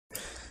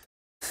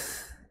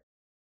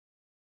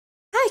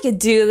can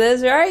do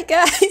this, right,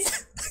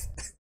 guys?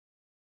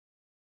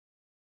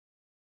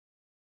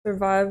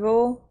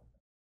 Survival.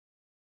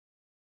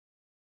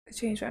 I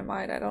changed my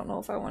mind. I don't know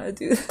if I want to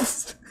do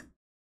this.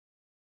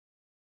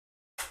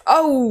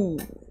 Oh,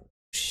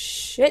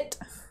 shit.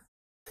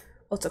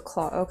 Oh, it's a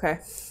claw. Okay.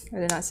 I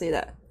did not see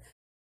that.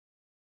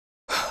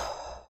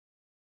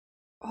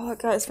 Oh,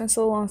 God, it's been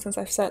so long since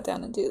I've sat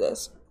down and do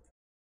this.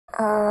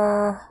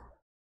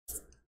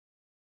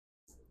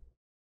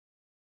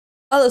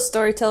 Hello,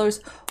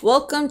 storytellers.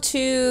 Welcome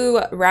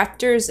to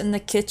Raptors in the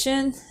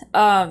Kitchen.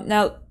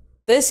 Now,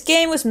 this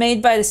game was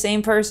made by the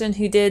same person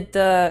who did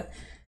the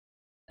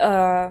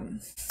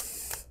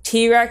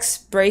T-Rex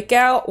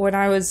breakout when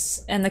I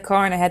was in the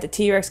car and I had the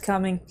T-Rex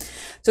coming.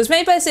 So it's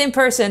made by the same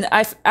person.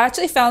 I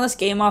actually found this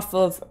game off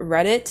of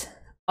Reddit.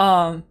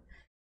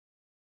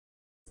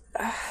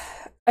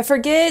 I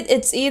forget,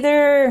 it's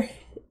either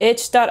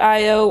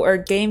itch.io or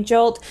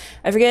GameJolt.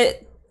 I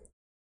forget.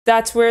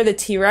 That's where the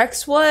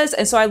T-Rex was,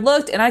 and so I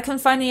looked and I couldn't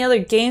find any other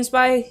games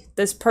by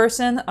this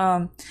person.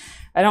 I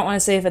don't want to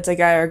say if it's a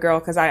guy or a girl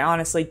because I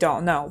honestly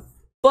don't know.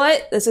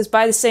 But this is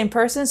by the same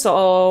person,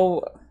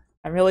 so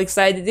I'm really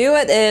excited to do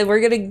it, and we're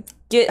gonna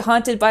get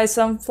hunted by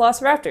some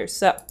Velociraptors.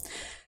 So,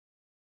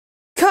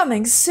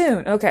 coming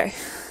soon. Okay,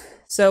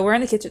 so we're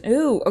in the kitchen.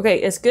 Ooh,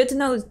 okay, it's good to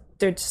know that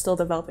they're still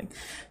developing.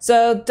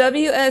 So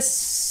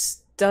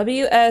WASD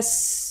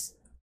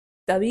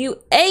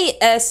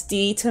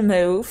to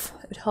move.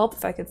 It would help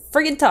if I could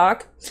friggin'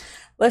 talk.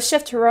 Left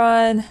shift to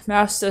run.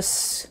 Mouse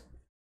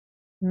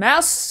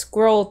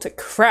scroll to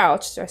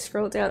crouch. Did I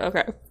scroll it down?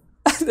 Okay.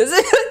 This is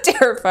gonna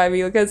terrify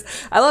me because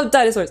I love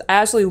dinosaurs. I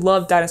actually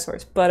love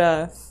dinosaurs, but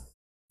I'm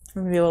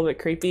gonna be a little bit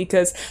creepy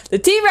because the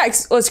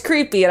T-Rex was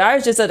creepy and I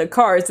was just in a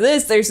car. So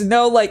there's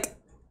no like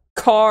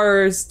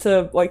cars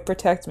to like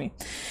protect me.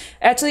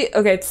 Actually,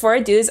 okay, before I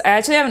do this, I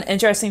actually have an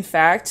interesting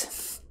fact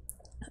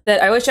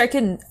that I wish I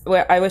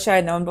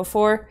had known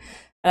before,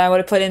 and I would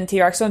have put in the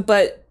T-Rex one.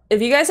 But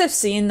if you guys have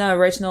seen the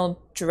original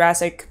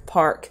Jurassic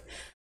Park,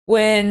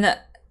 when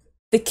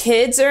the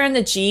kids are in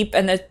the Jeep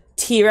and the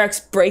T-Rex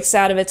breaks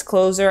out of its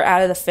clothes or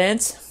out of the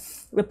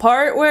fence, the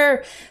part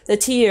where the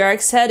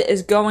T-Rex head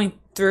is going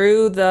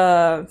through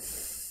the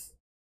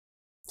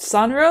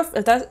sunroof,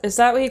 is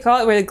that what you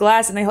call it, where the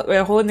glass, and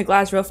they're holding the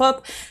glass roof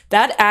up,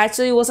 that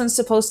actually wasn't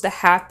supposed to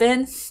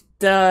happen.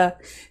 The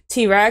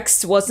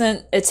T-Rex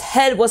its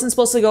head wasn't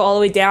supposed to go all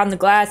the way down, the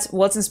glass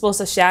wasn't supposed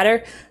to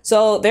shatter,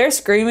 so they're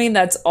screaming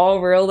that's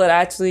all real. That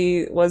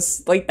actually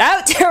was, like,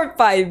 that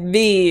terrified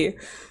me.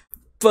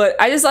 But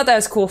I just thought that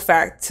was a cool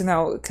fact to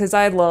know, because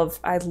I love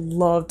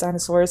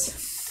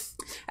dinosaurs.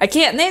 I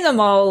can't name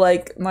them all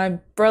like my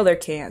brother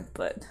can,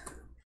 but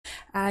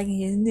I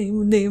can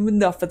name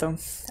enough of them.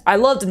 I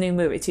love the new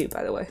movie too,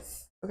 by the way.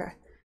 Okay.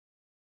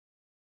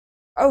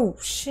 Oh,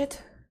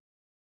 shit.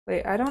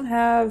 Wait, I don't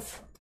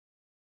have...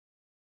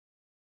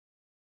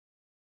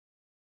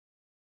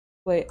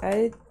 Wait,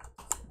 I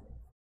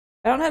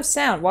don't have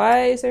sound.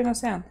 Why is there no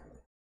sound?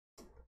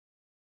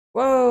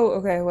 Whoa,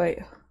 okay, wait.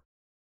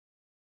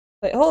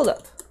 Wait, hold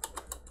up.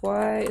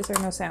 Why is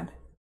there no sound?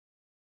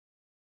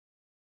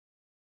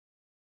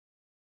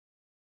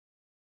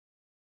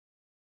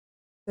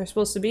 There's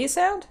supposed to be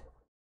sound?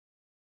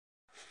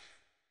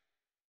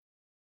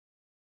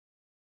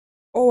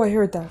 Oh, I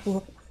heard that.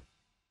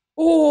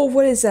 Oh,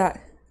 what is that?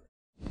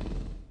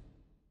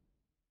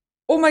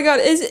 Oh my god,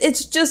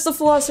 it's just the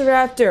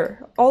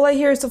Velociraptor. All I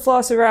hear is the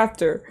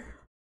Velociraptor.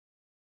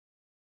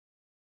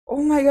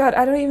 Oh my god,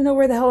 I don't even know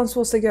where the hell I'm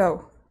supposed to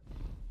go.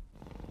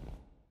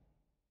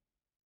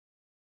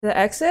 The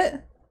exit?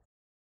 Am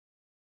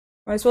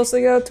I supposed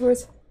to go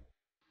towards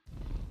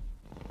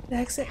the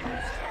exit?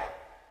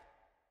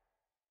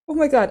 Oh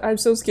my god, I'm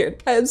so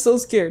scared. I am so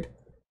scared.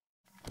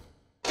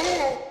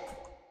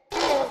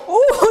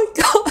 Oh my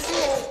god!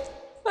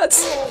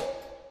 That's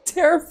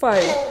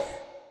terrifying.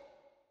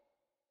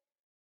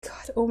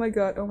 God, oh my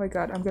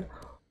god, I'm gonna...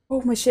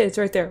 Oh my shit, it's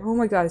right there. Oh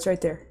my god, it's right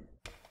there.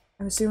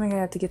 I'm assuming I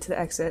have to get to the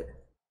exit.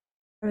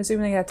 I'm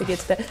assuming I have to get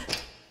to the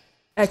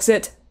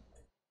exit.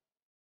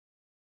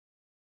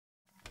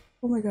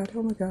 Oh my god,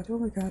 oh my god, oh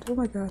my god, oh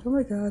my god, oh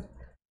my god.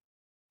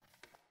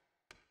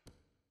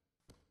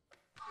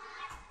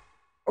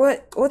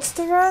 What's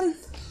the run?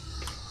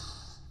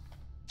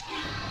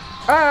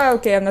 Ah,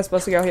 okay, I'm not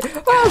supposed to go here.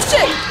 Oh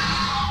shit!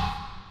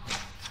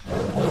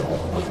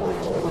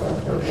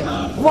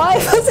 Why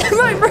wasn't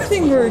my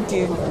running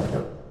working?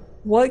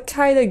 What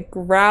kind of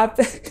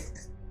graphic?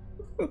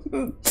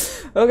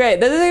 Okay,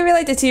 this is gonna be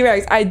like the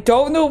T-Rex. I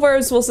don't know where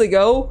I'm supposed to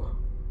go,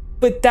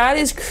 but that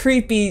is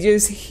creepy,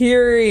 just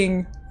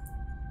hearing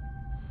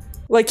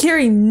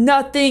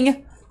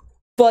nothing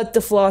but the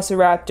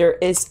Velociraptor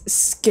is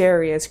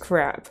scary as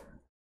crap.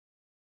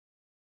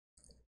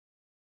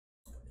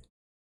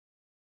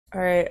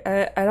 Alright,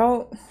 I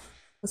don't...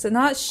 Was it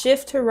not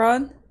shift to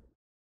run?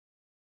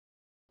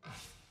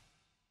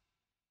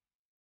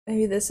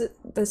 Maybe this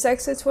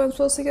exit's what I'm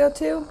supposed to go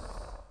to?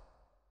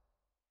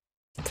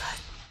 God.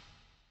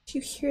 Did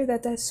you hear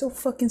that? That's so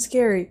fucking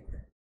scary.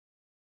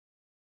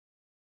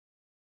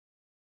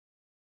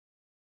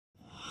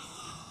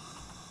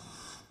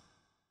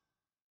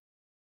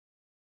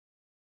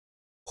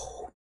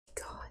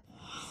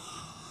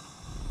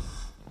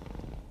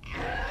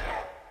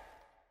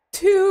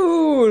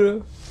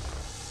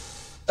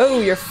 Oh,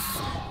 you're.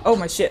 Oh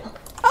my shit.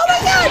 Oh my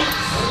god!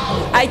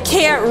 I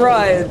can't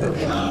run.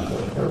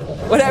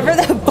 Whatever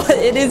the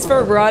button is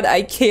for run,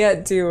 I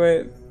can't do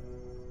it.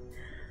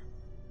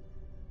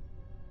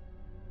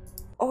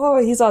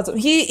 Oh, he's awesome.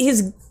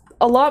 He's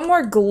a lot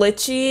more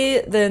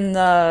glitchy than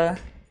the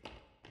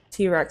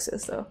T-Rex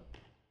is, though.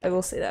 I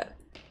will say that.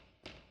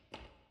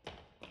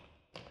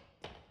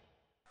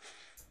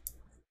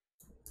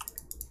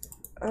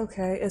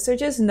 Okay, is there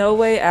just no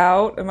way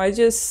out? Am I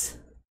just...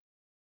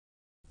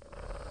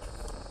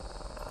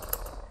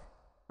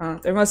 Oh,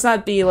 there must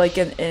not be like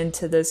an end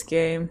to this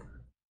game.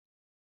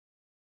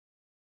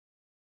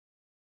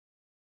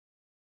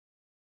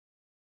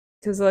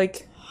 Cause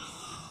like...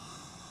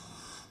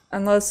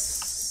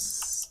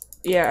 Unless...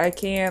 Yeah, I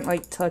can't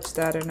like touch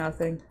that or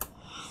nothing.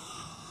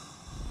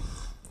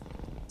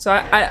 So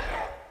I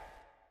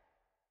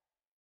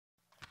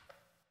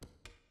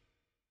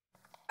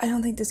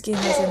don't think this game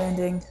has an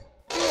ending.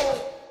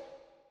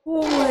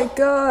 Oh my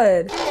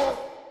god!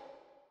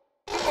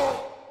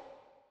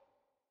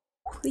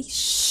 Holy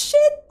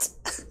shit!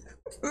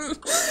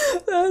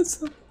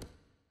 That's...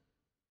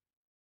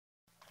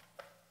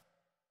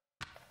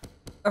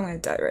 I'm gonna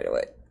die right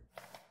away.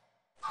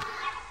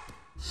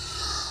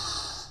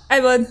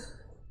 Hi, bud.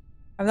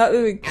 I'm not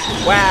moving.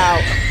 Wow.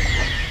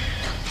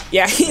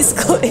 Yeah, he's a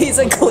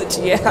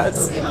glitchy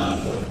ass.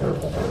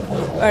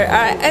 Alright,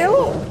 I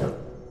don't...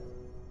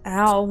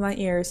 Ow, my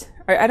ears.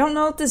 Alright, I don't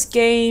know if this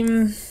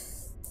game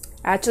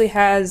actually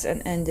has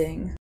an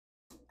ending.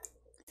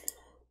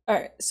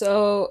 Alright,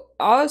 so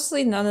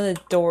obviously none of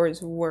the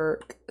doors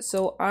work.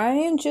 So I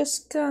am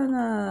just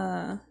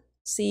gonna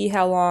see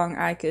how long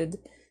I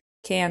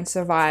can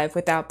survive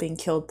without being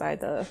killed by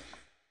the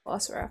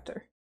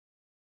Velociraptor.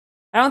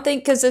 I don't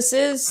think, because this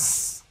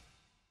is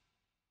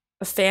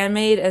a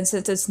fan-made, and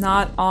since it's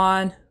not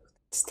on...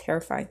 It's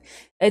terrifying.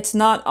 It's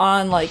not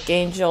on, like,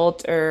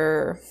 GameJolt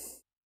or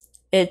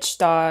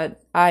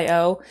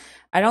itch.io.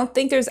 I don't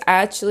think there's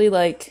actually,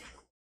 like,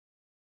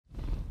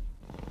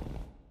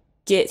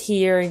 get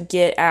here and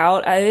get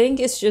out. I think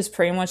it's just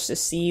pretty much to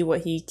see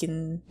what he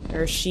can,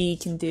 or she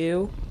can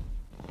do.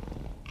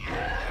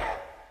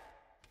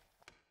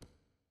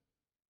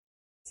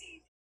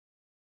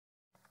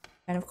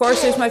 And of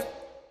course, there's my...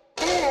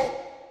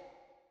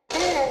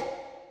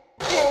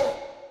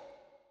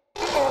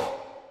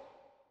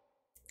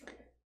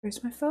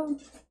 Where's my phone?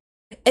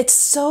 It's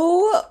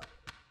so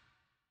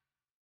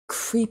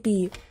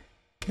creepy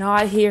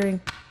not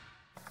hearing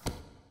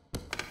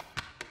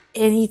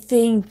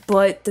anything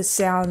but the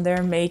sound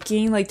they're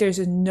making. Like there's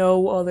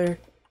no other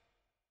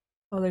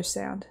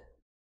sound.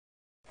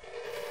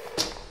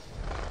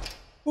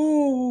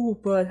 Oh,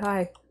 but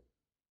hi.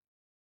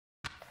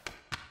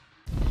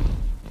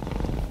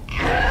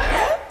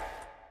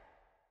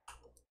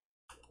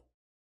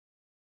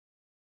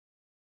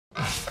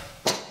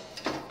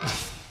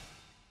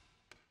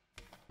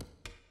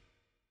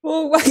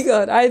 Oh my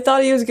god, I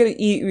thought he was gonna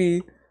eat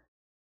me.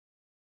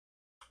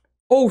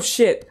 Oh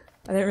shit,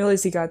 I didn't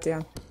realize he got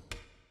down.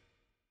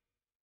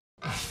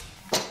 What's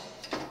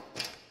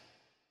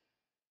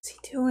he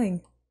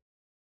doing?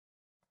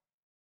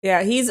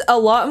 Yeah, he's a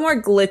lot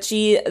more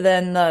glitchy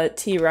than the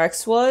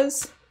T-Rex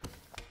was.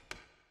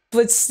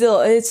 But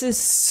still, it's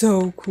just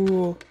so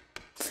cool.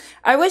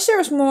 I wish there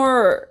was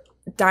more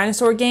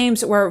dinosaur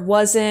games where it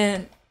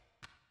wasn't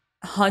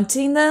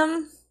hunting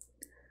them.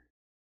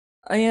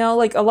 You know,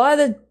 like a lot of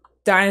the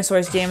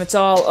dinosaurs game, it's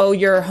all, oh,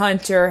 you're a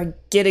hunter,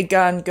 get a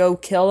gun, go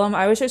kill them.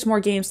 I wish there's more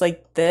games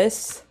like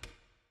this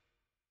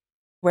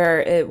where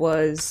it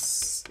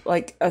was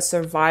like a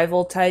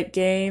survival type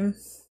game.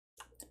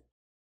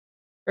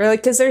 Or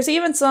like, because there's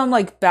even some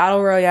like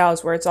battle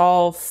royales where it's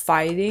all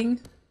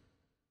fighting.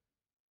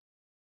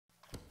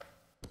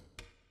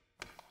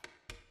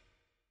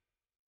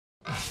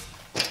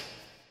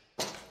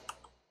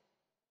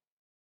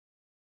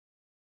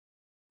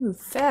 Move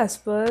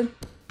fast, bud.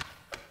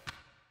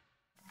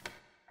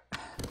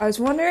 I was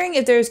wondering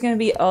if there's gonna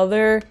be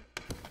other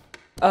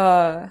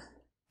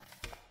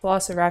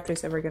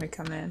Velociraptors that were gonna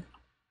come in.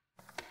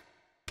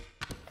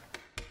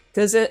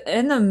 Because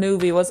in the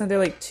movie, wasn't there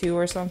like 2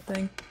 or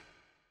something?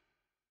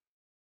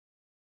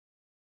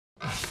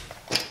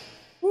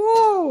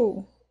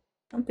 Whoa!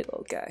 Jumpy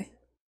little guy.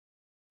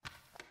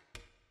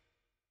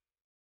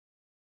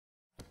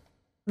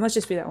 It must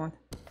just be that one.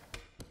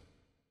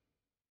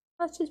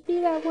 Must just be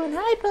that one.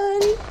 Hi,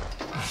 buddy!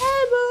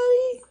 Hi,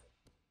 buddy!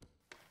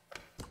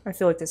 I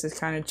feel like this is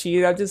kind of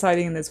cheated. I'm just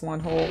hiding in this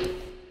one hole.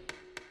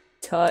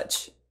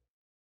 Touch.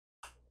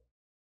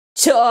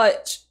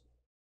 Touch!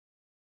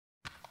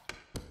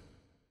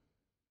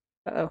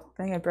 Uh-oh.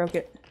 I think I broke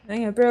it. I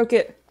think I broke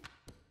it.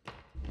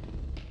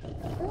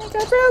 I think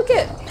I broke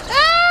it!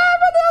 Ah!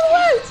 Run the other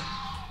way!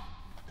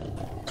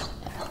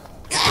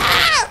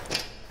 Ah!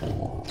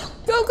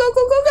 Go, go,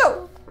 go, go,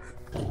 go!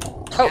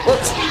 Oh,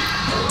 whoops.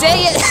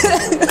 Dang it!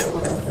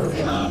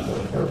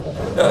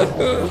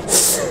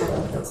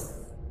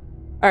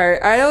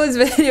 Alright, I know this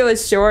video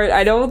is short.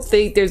 I don't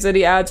think there's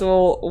any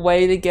actual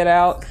way to get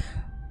out.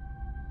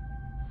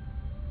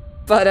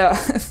 But,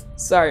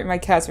 Sorry, my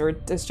cats were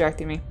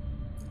distracting me.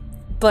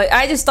 But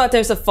I just thought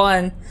there's a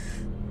fun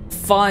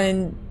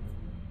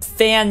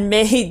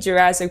fan-made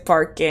Jurassic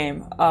Park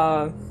game.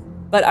 But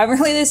I'm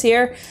gonna leave this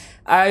here.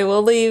 I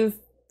will leave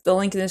the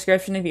link in the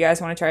description if you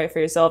guys want to try it for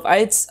yourself.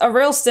 It's a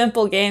real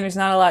simple game. There's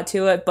not a lot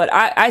to it, but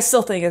I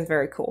still think it's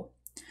very cool.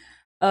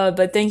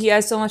 But thank you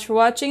guys so much for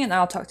watching, and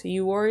I'll talk to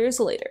you warriors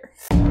later.